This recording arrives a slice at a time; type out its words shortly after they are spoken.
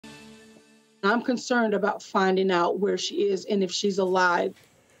I'm concerned about finding out where she is and if she's alive.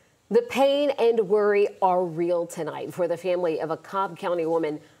 The pain and worry are real tonight for the family of a Cobb County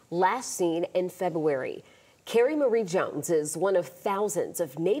woman last seen in February. Carrie Marie Jones is one of thousands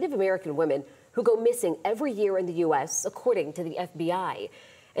of Native American women who go missing every year in the U.S., according to the FBI.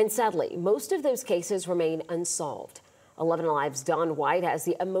 And sadly, most of those cases remain unsolved. 11 Alive's Don White has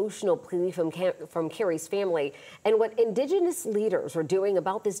the emotional plea from Carrie's family and what Indigenous leaders are doing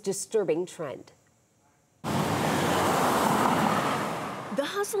about this disturbing trend. The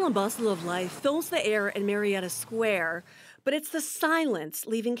hustle and bustle of life fills the air in Marietta Square, but it's the silence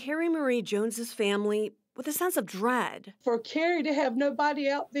leaving Carrie Marie Jones's family with a sense of dread. For Carrie to have nobody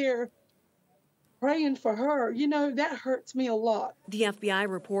out there praying for her, that hurts me a lot. The FBI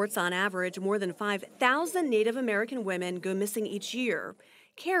reports on average more than 5,000 Native American women go missing each year.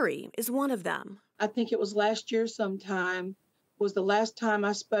 Carrie is one of them. I think it was last year sometime was the last time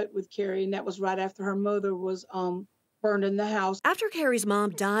I spoke with Carrie, and that was right after her mother was burned in the house. After Carrie's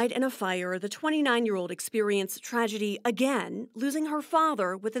mom died in a fire, the 29-year-old experienced tragedy again, losing her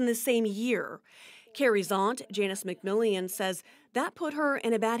father within the same year. Carrie's aunt, Janice McMillian, says that put her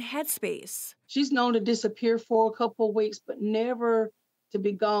in a bad headspace. She's known to disappear for a couple of weeks, but never to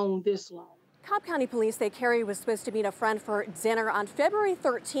be gone this long. Cobb County Police say Carrie was supposed to meet a friend for dinner on February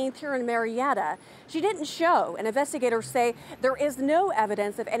 13th here in Marietta. She didn't show, and investigators say there is no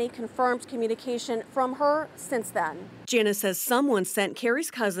evidence of any confirmed communication from her since then. Janice says someone sent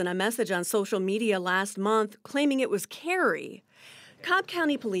Carrie's cousin a message on social media last month claiming it was Carrie. Cobb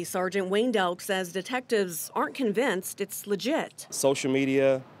County Police Sergeant Wayne Delk says detectives aren't convinced it's legit. Social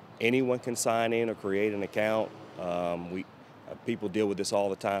media, anyone can sign in or create an account. People deal with this all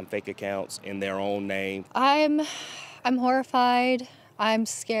the time, fake accounts in their own name. I'm horrified. I'm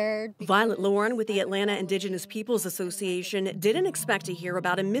scared. Violet Lauren with the Atlanta Indigenous Peoples Association didn't expect to hear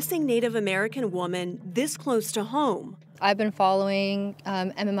about a missing Native American woman this close to home. I've been following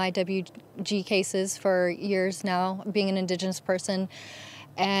MMIWG cases for years now, being an Indigenous person,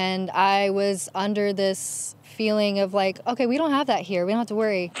 and I was under this feeling of like, okay, we don't have that here. We don't have to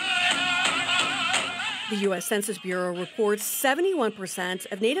worry. The U.S. Census Bureau reports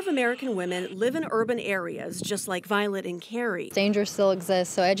 71% of Native American women live in urban areas, just like Violet and Carrie. Danger still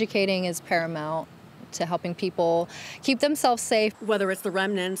exists, so educating is paramount to helping people keep themselves safe. Whether it's the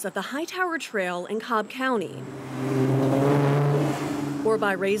remnants of the Hightower Trail in Cobb County, or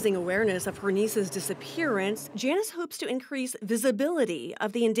by raising awareness of her niece's disappearance, Janice hopes to increase visibility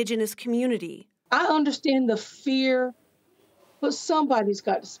of the Indigenous community. I understand the fear, but somebody's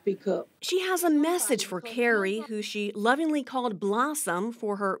got to speak up. She has a message for Carrie, who she lovingly called Blossom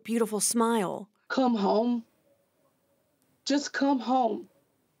for her beautiful smile. Come home. Just come home.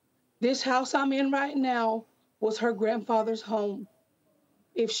 This house I'm in right now was her grandfather's home.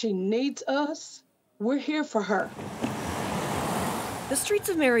 If she needs us, we're here for her. The streets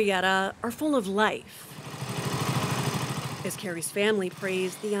of Marietta are full of life, as Carrie's family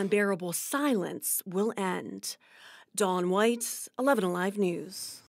prays the unbearable silence will end. Dawn White, 11 Alive News.